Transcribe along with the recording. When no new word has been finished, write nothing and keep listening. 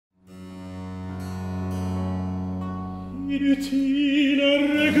Inutile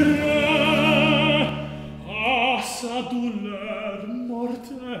regret à sa douleur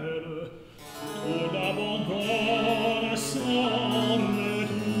mortelle, tout l'abandonne sans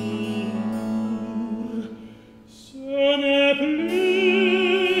retour. Ce n'est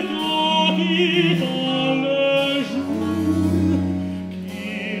plus qu'en quittant le jour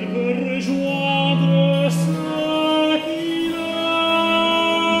qu'il veut rejoindre ce qu'il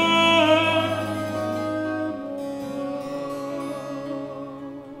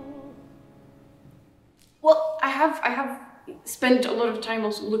Well, I have spent a lot of time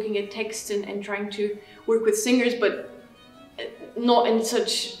also looking at texts and trying to work with singers, but not in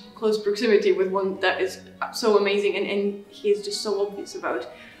such close proximity with one that is so amazing, and he is just so obvious about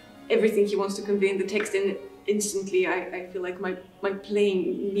everything he wants to convey in the text, and instantly I feel like my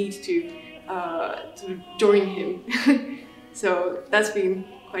playing needs to sort of join him. So that's been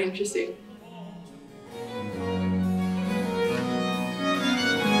quite interesting.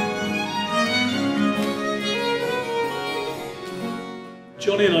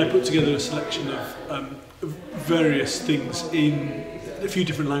 Johnny and I put together a selection of various things in a few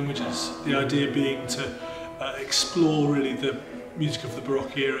different languages. The idea being to explore really the music of the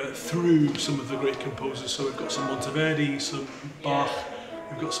Baroque era through some of the great composers. So we've got some Monteverdi, some Bach,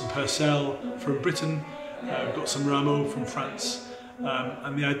 we've got some Purcell from Britain, we've got some Rameau from France,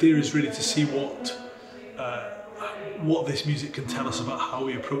 and the idea is really to see what this music can tell us about how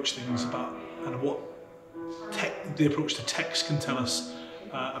we approach things, about and what the approach to text can tell us.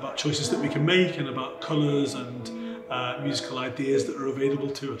 About choices that we can make and about colours and musical ideas that are available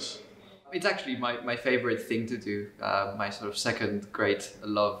to us. It's actually my favourite thing to do. My sort of second great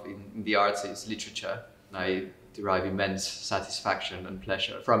love in the arts is literature. I derive immense satisfaction and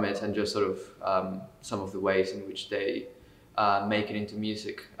pleasure from it, and just sort of some of the ways in which they make it into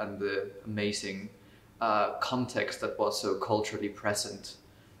music, and the amazing context that was so culturally present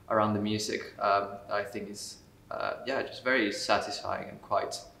around the music, I think is yeah, just very satisfying and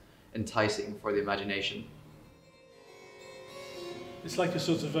quite enticing for the imagination. It's like a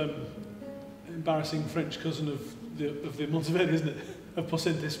sort of embarrassing French cousin of the Monteverdi, isn't it? Of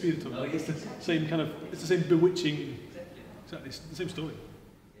Possente Spiritum. Like it's the same kind of, it's the same bewitching, exactly, it's the same story.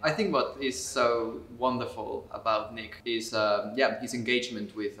 I think what is so wonderful about Nick is yeah, his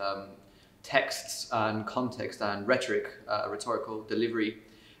engagement with texts and context and rhetoric, rhetorical delivery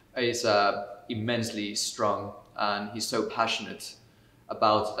is immensely strong, and he's so passionate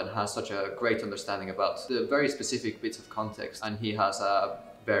about it and has such a great understanding about the very specific bits of context, and he has a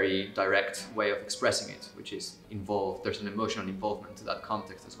very direct way of expressing it, which is involved. There's an emotional involvement to that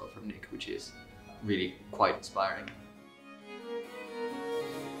context as well from Nick, which is really quite inspiring.